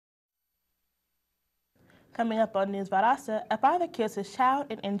Coming up on News Valdosta, a father kills his child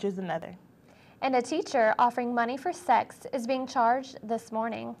and injures another. And a teacher offering money for sex is being charged this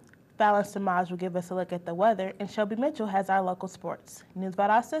morning. Balanced Samaj will give us a look at the weather, and Shelby Mitchell has our local sports. News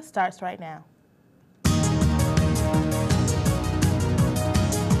Valdosta starts right now.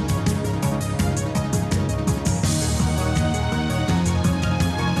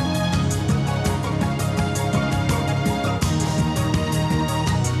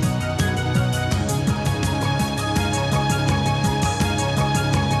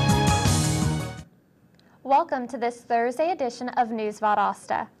 Welcome to this Thursday edition of News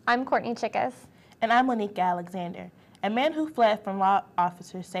Valdosta. I'm Courtney Chickas. And I'm Monique Alexander. A man who fled from law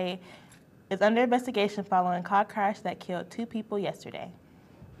officers say is under investigation following a car crash that killed 2 people yesterday.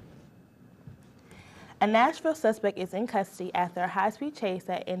 A Nashville suspect is in custody after a high-speed chase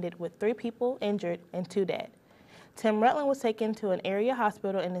that ended with 3 people injured and 2 dead. Tim Rutland was taken to an area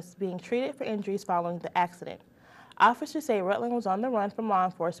hospital and is being treated for injuries following the accident. Officers say Rutland was on the run from law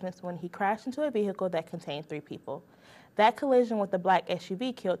enforcement when he crashed into a vehicle that contained 3 people. That collision with the black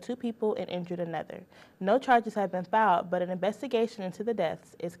SUV killed 2 people and injured another. No charges have been filed, but an investigation into the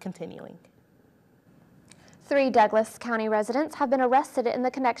deaths is continuing. 3 Douglas County residents have been arrested in the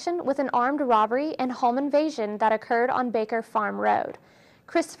connection with an armed robbery and home invasion that occurred on Baker Farm Road.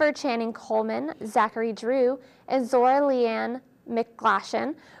 Christopher Channing Coleman, Zachary Drew, and Zora Leanne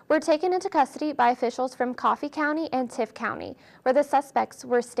McGlashan were taken into custody by officials from Coffee County and Tift County, where the suspects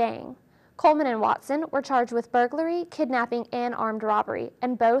were staying. Coleman and Watson were charged with burglary, kidnapping, and armed robbery,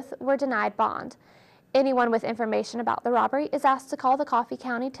 and both were denied bond. Anyone with information about the robbery is asked to call the Coffee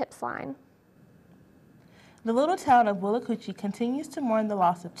County Tips line. The little town of Willacoochee continues to mourn the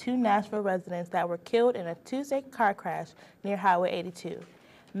loss of 2 Nashville residents that were killed in a Tuesday car crash near Highway 82.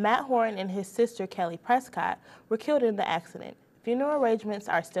 Matt Horn and his sister Kelly Prescott were killed in the accident. Funeral arrangements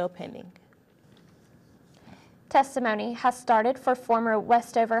are still pending. Testimony has started for former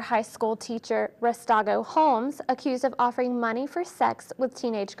Westover High School teacher Restago Holmes, accused of offering money for sex with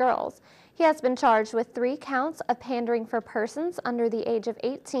teenage girls. He has been charged with 3 counts of pandering for persons under the age of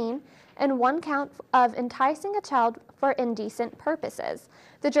 18 and 1 count of enticing a child for indecent purposes.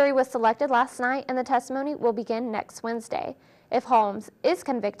 The jury was selected last night and the testimony will begin next Wednesday. If Holmes is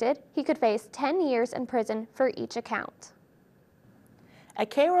convicted, he could face 10 years in prison for each account. A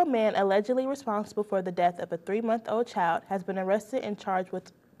Cairo man allegedly responsible for the death of a 3-month-old child has been arrested and charged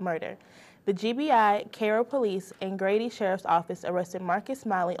with murder. The GBI, Cairo Police, and Grady Sheriff's Office arrested Marcus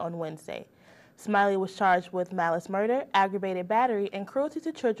Smiley on Wednesday. Smiley was charged with malice murder, aggravated battery, and cruelty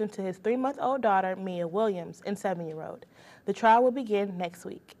to children to his 3-month-old daughter, Mia Williams, and 7-year-old. The trial will begin next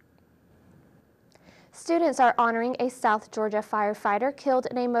week. Students are honoring a South Georgia firefighter killed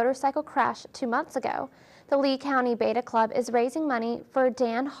in a motorcycle crash 2 months ago. The Lee County Beta Club is raising money for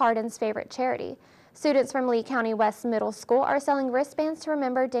Dan Hardin's favorite charity. Students from Lee County West Middle School are selling wristbands to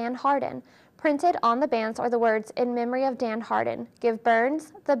remember Dan Hardin. Printed on the bands are the words, "In memory of Dan Hardin, give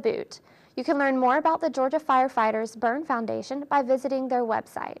Burns the boot." You can learn more about the Georgia Firefighters Burn Foundation by visiting their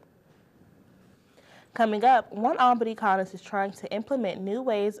website. Coming up, one Albany college is trying to implement new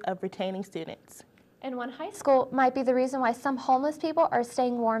ways of retaining students. And one high school might be the reason why some homeless people are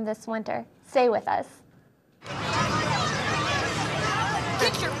staying warm this winter. Stay with us.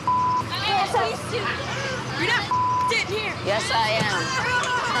 Get your ass out. You're not sitting here. Yes, I am.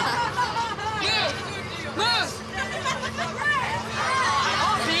 Move.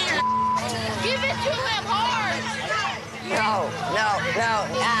 Give it to him hard. No.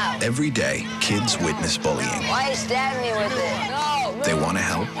 Every day, kids witness bullying. Why you stabbing me with it? No. They want to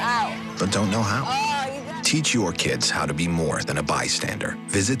help, Ow. but don't know how. Oh, you got... Teach your kids how to be more than a bystander.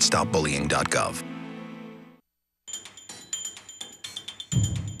 Visit stopbullying.gov.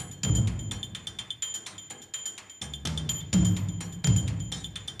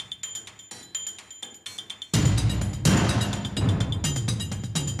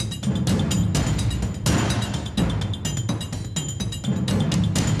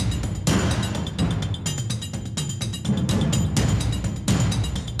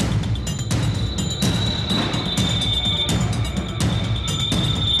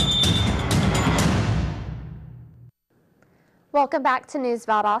 Welcome back to News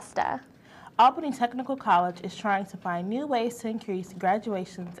Valdosta. Albany Technical College is trying to find new ways to increase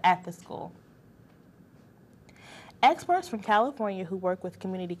graduations at the school. Experts from California who work with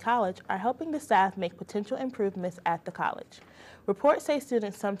community college are helping the staff make potential improvements at the college. Reports say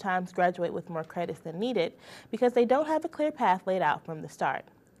students sometimes graduate with more credits than needed because they don't have a clear path laid out from the start,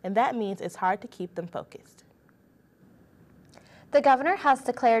 and that means it's hard to keep them focused. The governor has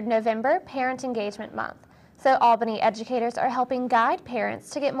declared November Parent Engagement Month. So Albany educators are helping guide parents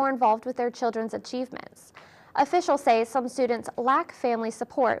to get more involved with their children's achievements. Officials say some students lack family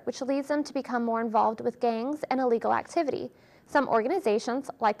support, which leads them to become more involved with gangs and illegal activity. Some organizations,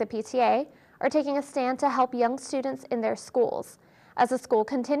 like the PTA, are taking a stand to help young students in their schools. As the school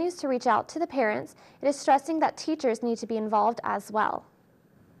continues to reach out to the parents, it is stressing that teachers need to be involved as well.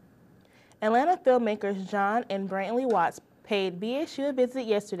 Atlanta filmmakers John and Brantley Watts paid VSU a visit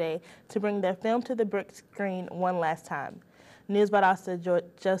yesterday to bring their film to the big screen one last time. News Valdosta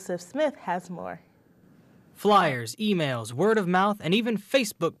Joseph Smith has more. Flyers, emails, word of mouth, and even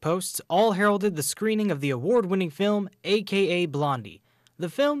Facebook posts all heralded the screening of the award-winning film, aka Blondie. The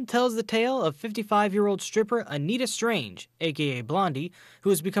film tells the tale of 55-year-old stripper Anita Strange, aka Blondie, who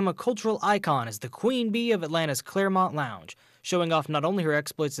has become a cultural icon as the queen bee of Atlanta's Claremont Lounge, showing off not only her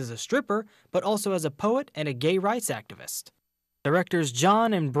exploits as a stripper, but also as a poet and a gay rights activist. Directors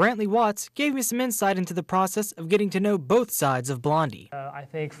John and Brantley Watts gave me some insight into the process of getting to know both sides of Blondie. I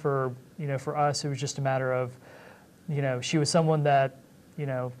think for us, it was just a matter of, she was someone that,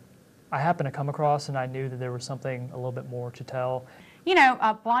 I happened to come across, and I knew that there was something a little bit more to tell.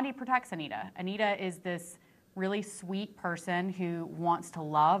 Blondie protects Anita. Anita is this really sweet person who wants to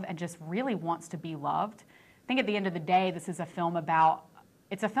love and just really wants to be loved. I think at the end of the day, this is a film about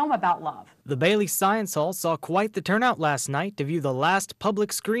love. The Bailey Science Hall saw quite the turnout last night to view the last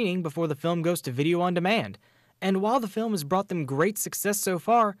public screening before the film goes to video on demand. And while the film has brought them great success so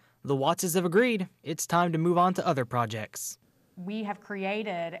far, the Wattses have agreed it's time to move on to other projects. We have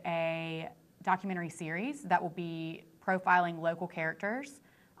created a documentary series that will be profiling local characters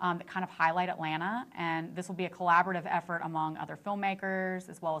that kind of highlight Atlanta, and this will be a collaborative effort among other filmmakers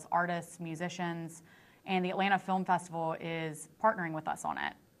as well as artists, musicians, and the Atlanta Film Festival is partnering with us on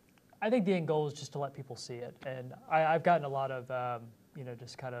it. I think the end goal is just to let people see it, and I've gotten a lot of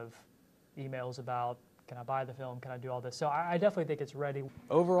just kind of emails about, can I buy the film, can I do all this? So I definitely think it's ready.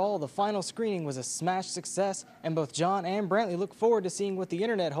 Overall, the final screening was a smash success, and both John and Brantley look forward to seeing what the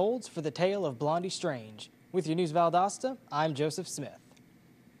internet holds for the tale of Blondie Strange. With your News Valdosta, I'm Joseph Smith.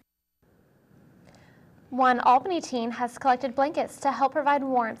 One Albany teen has collected blankets to help provide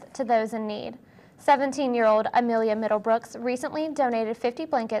warmth to those in need. 17-year-old Amelia Middlebrooks recently donated 50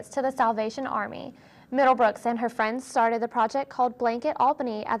 blankets to the Salvation Army. Middlebrooks and her friends started the project called Blanket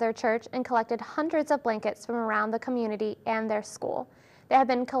Albany at their church and collected hundreds of blankets from around the community and their school. They have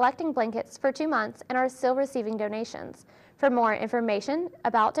been collecting blankets for 2 months and are still receiving donations. For more information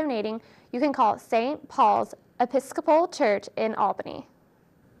about donating, you can call St. Paul's Episcopal Church in Albany.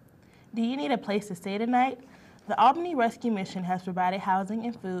 Do you need a place to stay tonight? The Albany Rescue Mission has provided housing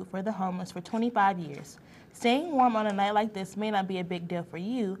and food for the homeless for 25 years. Staying warm on a night like this may not be a big deal for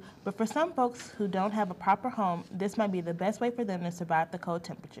you, but for some folks who don't have a proper home, this might be the best way for them to survive the cold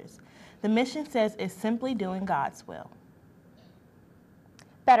temperatures. The mission says it's simply doing God's will.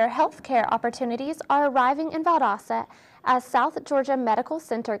 Better health care opportunities are arriving in Valdosta as South Georgia Medical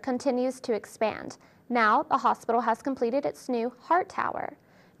Center continues to expand. Now, the hospital has completed its new heart tower.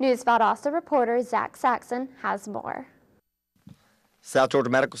 News Valdosta reporter Zach Saxon has more. South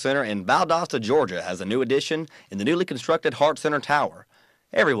Georgia Medical Center in Valdosta, Georgia has a new addition in the newly constructed Heart Center Tower.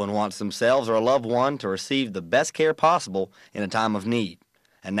 Everyone wants themselves or a loved one to receive the best care possible in a time of need.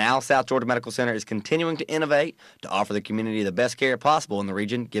 And now South Georgia Medical Center is continuing to innovate to offer the community the best care possible in the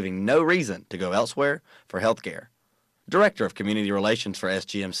region, giving no reason to go elsewhere for health care. Director of Community Relations for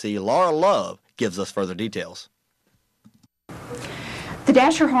SGMC, Laura Love, gives us further details. The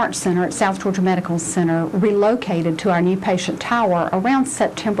Dasher Heart Center at South Georgia Medical Center relocated to our new patient tower around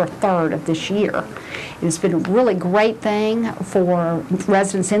September 3rd of this year. It has been a really great thing for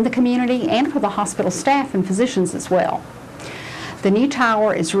residents in the community and for the hospital staff and physicians as well. The new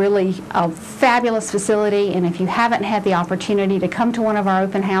tower is really a fabulous facility, and if you haven't had the opportunity to come to one of our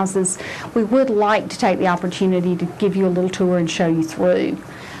open houses, we would like to take the opportunity to give you a little tour and show you through.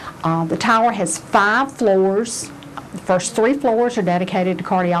 The tower has 5 floors. The first 3 floors are dedicated to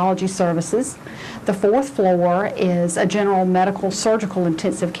cardiology services. The 4th floor is a general medical surgical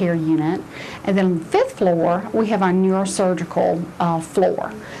intensive care unit. And then on the 5th floor, we have our neurosurgical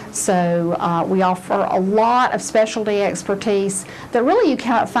floor. So we offer a lot of specialty expertise that really you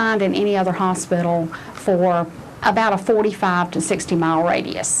cannot find in any other hospital for about a 45 to 60 mile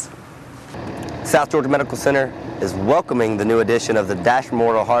radius. South Georgia Medical Center is welcoming the new addition of the Dash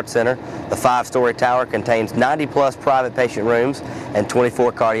Memorial Heart Center. The 5-story tower contains 90+ private patient rooms and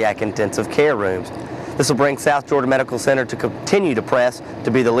 24 cardiac intensive care rooms. This will bring South Georgia Medical Center to continue to press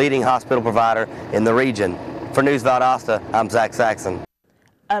to be the leading hospital provider in the region. For News Valdosta, I'm Zach Saxon.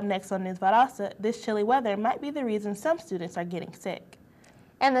 Up next on News Valdosta, this chilly weather might be the reason some students are getting sick.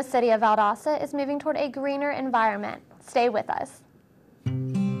 And the city of Valdosta is moving toward a greener environment. Stay with us.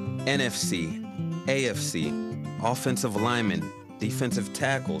 NFC, AFC, offensive linemen, defensive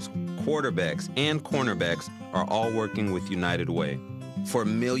tackles, quarterbacks, and cornerbacks are all working with United Way for a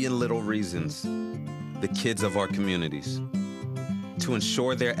million little reasons. The kids of our communities, to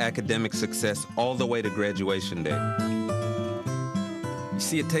ensure their academic success all the way to graduation day. You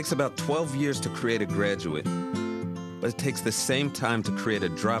see, it takes about 12 years to create a graduate, but it takes the same time to create a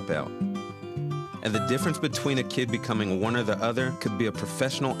dropout. And the difference between a kid becoming one or the other could be a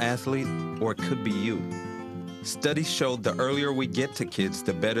professional athlete, or it could be you. Studies showed the earlier we get to kids,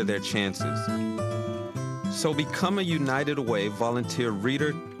 the better their chances. So become a United Way volunteer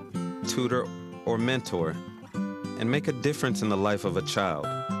reader, tutor, or mentor, and make a difference in the life of a child,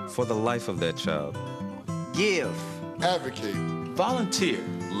 for the life of that child. Give. Advocate. Volunteer.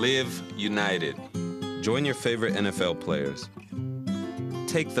 Live united. Join your favorite NFL players.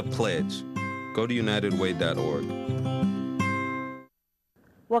 Take the pledge. Go to unitedway.org.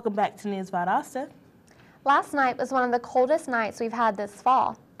 Welcome back to News Valdosta. Last night was one of the coldest nights we've had this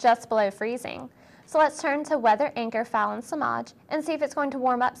fall, just below freezing. So let's turn to weather anchor Fallon Samaj and see if it's going to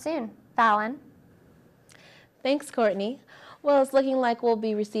warm up soon. Fallon. Thanks, Courtney. Well, it's looking like we'll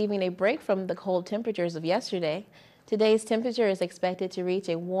be receiving a break from the cold temperatures of yesterday. Today's temperature is expected to reach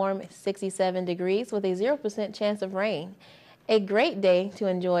a warm 67 degrees with a 0% chance of rain. A great day to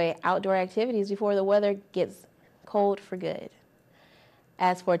enjoy outdoor activities before the weather gets cold for good.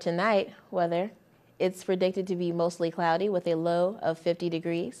 As for tonight, weather, it's predicted to be mostly cloudy with a low of 50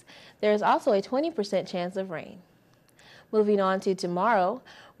 degrees. There is also a 20% chance of rain. Moving on to tomorrow,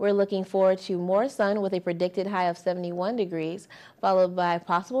 we're looking forward to more sun with a predicted high of 71 degrees, followed by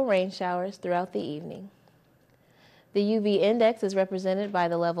possible rain showers throughout the evening. The UV index is represented by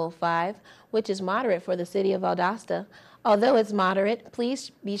the level 5, which is moderate for the city of Valdosta. Although it's moderate,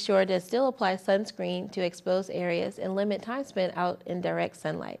 please be sure to still apply sunscreen to exposed areas and limit time spent out in direct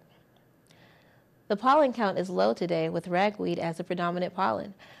sunlight. The pollen count is low today with ragweed as the predominant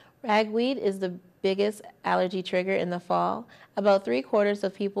pollen. Ragweed is the biggest allergy trigger in the fall. About 3/4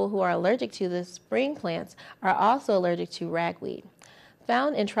 of people who are allergic to the spring plants are also allergic to ragweed.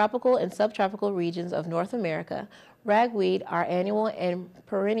 Found in tropical and subtropical regions of North America, ragweed are annual and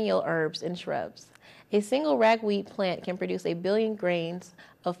perennial herbs and shrubs. A single ragweed plant can produce 1 billion grains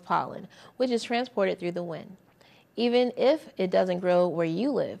of pollen, which is transported through the wind. Even if it doesn't grow where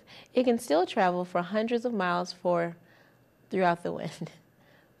you live, it can still travel for hundreds of miles throughout the wind.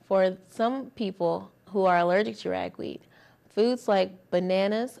 For some people who are allergic to ragweed, foods like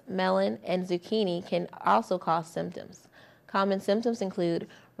bananas, melon, and zucchini can also cause symptoms. Common symptoms include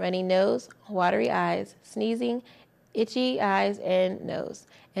runny nose, watery eyes, sneezing, itchy eyes and nose,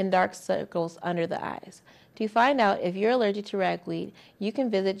 and dark circles under the eyes. To find out if you're allergic to ragweed, you can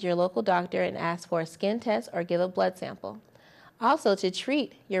visit your local doctor and ask for a skin test or give a blood sample. Also, to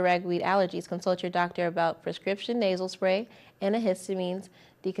treat your ragweed allergies, consult your doctor about prescription nasal spray, antihistamines,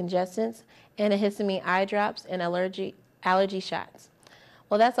 decongestants, antihistamine eye drops, and allergy shots.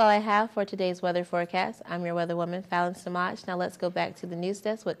 Well, that's all I have for today's weather forecast. I'm your weatherwoman, Fallon Samaj. Now let's go back to the news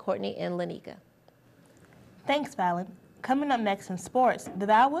desk with Courtney and Lanika. Thanks, Fallon. Coming up next in sports, the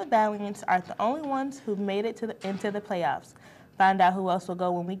Valwood Valiants are the only ones who've made it into the playoffs. Find out who else will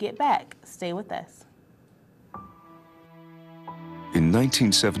go when we get back. Stay with us. In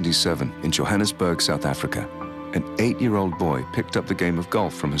 1977, in Johannesburg, South Africa, an 8-year-old boy picked up the game of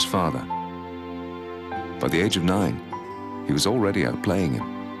golf from his father. By the age of 9, he was already outplaying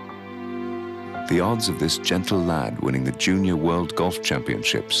him. The odds of this gentle lad winning the Junior World Golf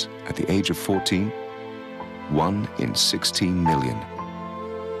Championships at the age of 14, 1 in 16 million.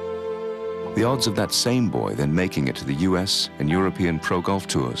 The odds of that same boy then making it to the US and European Pro Golf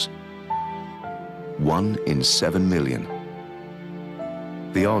Tours, 1 in 7 million.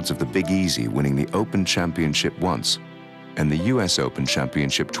 The odds of the Big Easy winning the Open Championship once and the US Open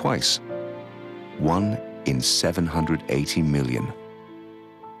Championship twice, 1 in 780 million.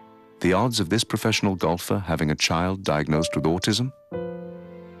 The odds of this professional golfer having a child diagnosed with autism,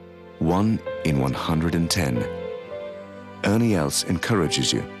 1 in 110. Ernie Els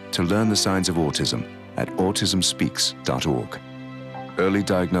encourages you to learn the signs of autism at autismspeaks.org. Early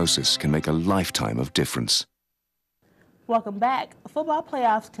diagnosis can make a lifetime of difference. Welcome back. Football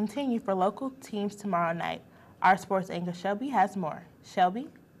playoffs continue for local teams tomorrow night. Our sports anchor Shelby has more. Shelby?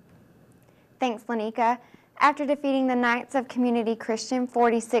 Thanks, Lanika. After defeating the Knights of Community Christian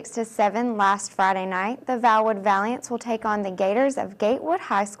 46-7 last Friday night, the Valwood Valiants will take on the Gators of Gatewood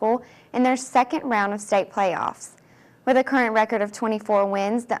High School in their second round of state playoffs. With a current record of 24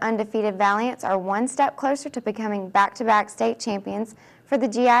 wins, the undefeated Valiants are one step closer to becoming back-to-back state champions for the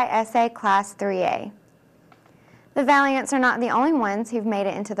GISA Class 3A. The Valiants are not the only ones who've made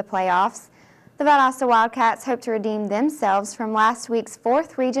it into the playoffs. The Valdosta Wildcats hope to redeem themselves from last week's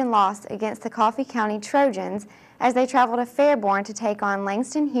 4th region loss against the Coffee County Trojans as they travel to Fairborn to take on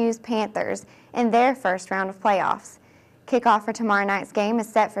Langston Hughes Panthers in their first round of playoffs. Kickoff for tomorrow night's game is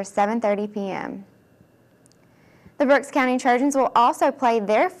set for 7:30 p.m. The Brooks County Trojans will also play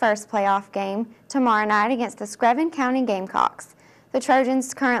their first playoff game tomorrow night against the Screven County Gamecocks. The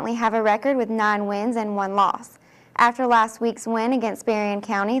Trojans currently have a record with 9 wins and 1 loss. After last week's win against Berrien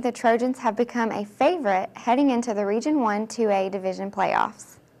County, the Trojans have become a favorite heading into the Region 1 2A Division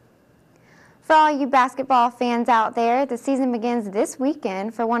playoffs. For all you basketball fans out there, the season begins this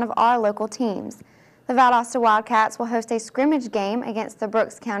weekend for one of our local teams. The Valdosta Wildcats will host a scrimmage game against the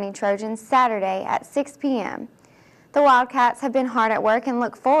Brooks County Trojans Saturday at 6 p.m. The Wildcats have been hard at work and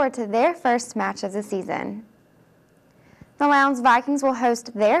look forward to their first match of the season. The Lowndes Vikings will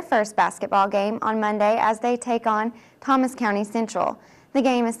host their first basketball game on Monday as they take on Thomas County Central. The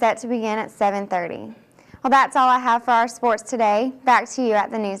game is set to begin at 7:30. Well, that's all I have for our sports today. Back to you at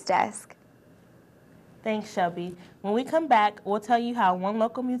the news desk. Thanks, Shelby. When we come back, we'll tell you how one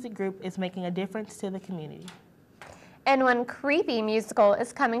local music group is making a difference to the community. And one creepy musical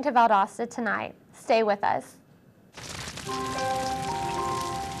is coming to Valdosta tonight. Stay with us.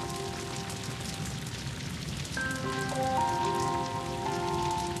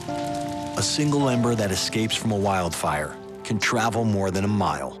 A single ember that escapes from a wildfire can travel more than a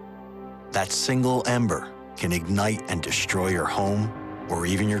mile. That single ember can ignite and destroy your home or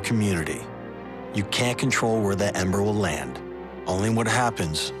even your community. You can't control where that ember will land, only what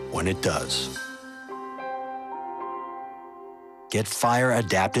happens when it does. Get Fire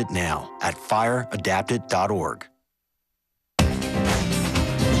Adapted now at fireadapted.org.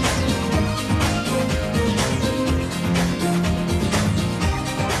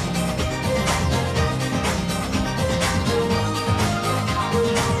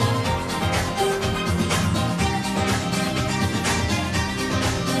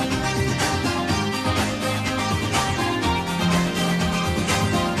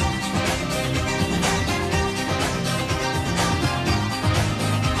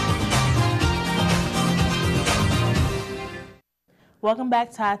 Welcome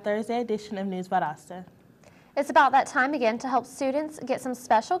back to our Thursday edition of News Valdosta. It's about that time again to help students get some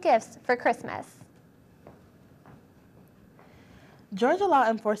special gifts for Christmas. Georgia law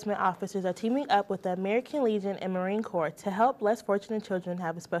enforcement officers are teaming up with the American Legion and Marine Corps to help less fortunate children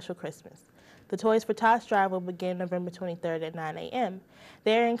have a special Christmas. The Toys for Tots drive will begin November 23rd at 9 a.m.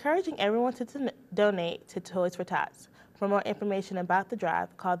 They are encouraging everyone to donate to Toys for Tots. For more information about the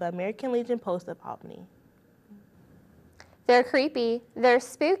drive, call the American Legion Post of Albany. They're creepy, they're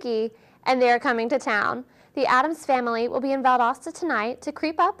spooky, and they're coming to town. The Addams family will be in Valdosta tonight to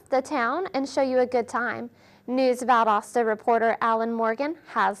creep up the town and show you a good time. News Valdosta reporter Alan Morgan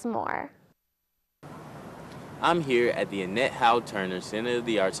has more. I'm here at the Annette Howe Turner Center of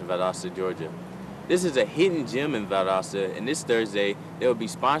the Arts in Valdosta, Georgia. This is a hidden gem in Valdosta, and this Thursday they will be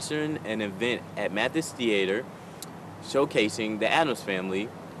sponsoring an event at Mathis Theater showcasing the Addams Family,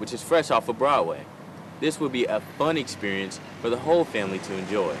 which is fresh off of Broadway. This will be a fun experience for the whole family to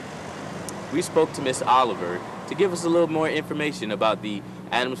enjoy. We spoke to Miss Oliver to give us a little more information about the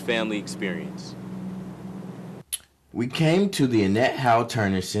Addams Family experience. We came to the Annette Howe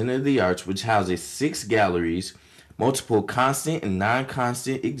Turner Center of the Arts, which houses 6 galleries, multiple constant and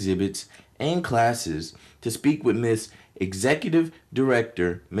non-constant exhibits, and classes, to speak with Miss Executive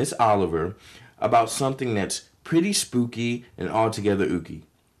Director, Miss Oliver, about something that's pretty spooky and altogether ooky.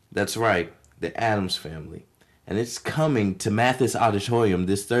 That's right, the Addams Family. And it's coming to Mathis Auditorium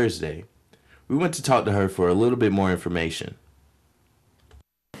this Thursday. We went to talk to her for a little bit more information.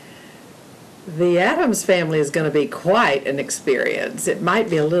 The Addams Family is going to be quite an experience. It might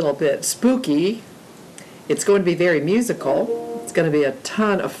be a little bit spooky. It's going to be very musical. It's going to be a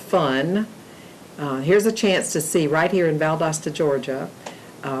ton of fun. Here's a chance to see right here in Valdosta, Georgia,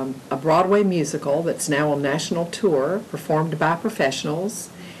 a Broadway musical that's now on national tour, performed by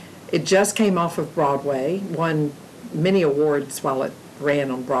professionals. It just came off of Broadway, won many awards while it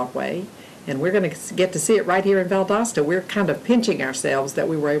ran on Broadway, and we're going to get to see it right here in Valdosta. We're kind of pinching ourselves that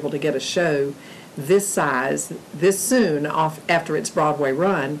we were able to get a show this size, this soon after its Broadway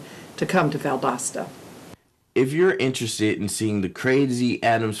run, to come to Valdosta. If you're interested in seeing the crazy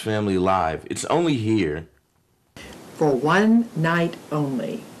Addams Family live, it's only here. For one night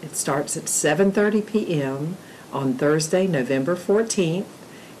only. It starts at 7:30 p.m. on Thursday, November 14th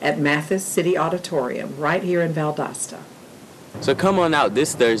at Mathis City Auditorium, right here in Valdosta. So come on out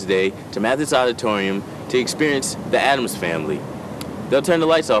this Thursday to Mathis Auditorium to experience the Addams Family. they'll turn the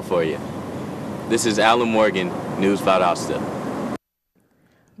lights off for you. This is Alan Morgan, News Valdosta.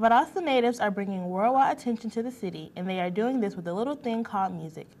 Valdosta natives are bringing worldwide attention to the city, and they are doing this with a little thing called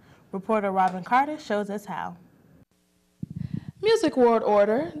music. Reporter Robin Carter shows us how. Music World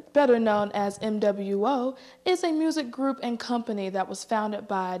Order, better known as MWO, is a music group and company that was founded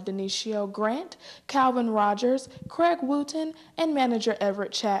by Denicio Grant, Calvin Rogers, Craig Wooten, and manager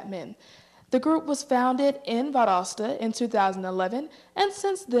Everett Chapman. The group was founded in Valdosta in 2011, and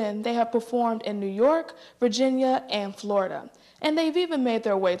since then they have performed in New York, Virginia, and Florida. And they've even made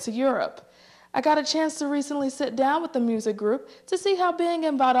their way to Europe. I got a chance to recently sit down with the music group to see how being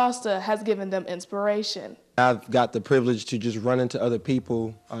in Valdosta has given them inspiration. I've got the privilege to just run into other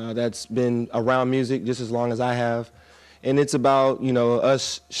people that's been around music just as long as I have. And it's about,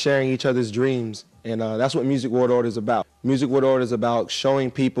 us sharing each other's dreams. And that's what Music World Order is about. Music World Order is about showing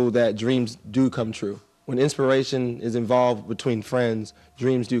people that dreams do come true. When inspiration is involved between friends,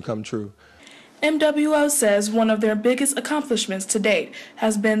 dreams do come true. MWO says one of their biggest accomplishments to date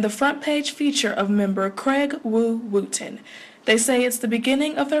has been the front page feature of member Craig Wooten. They say it's the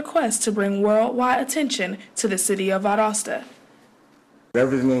beginning of their quest to bring worldwide attention to the city of Valdosta.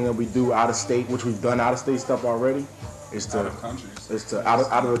 Everything that we do out of state, which we've done out of state stuff already, is to out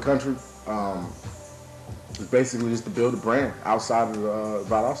of the country. It's basically just to build a brand outside of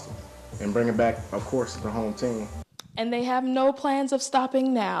Valdosta and bring it back, of course, to the home team. And they have no plans of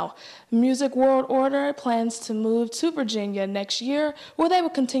stopping now. Music World Order plans to move to Virginia next year, where they will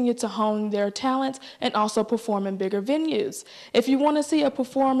continue to hone their talents and also perform in bigger venues. If you want to see a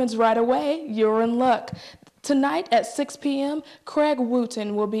performance right away, you're in luck. Tonight at 6 p.m., Craig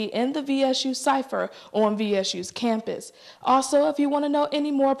Wooten will be in the VSU Cypher on VSU's campus. Also, if you want to know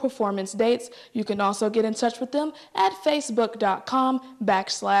any more performance dates, you can also get in touch with them at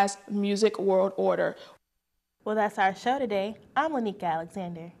facebook.com/Music World Order. Well, that's our show today. I'm Lanika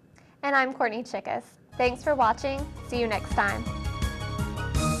Alexander. And I'm Courtney Chickas. Thanks for watching. See you next time.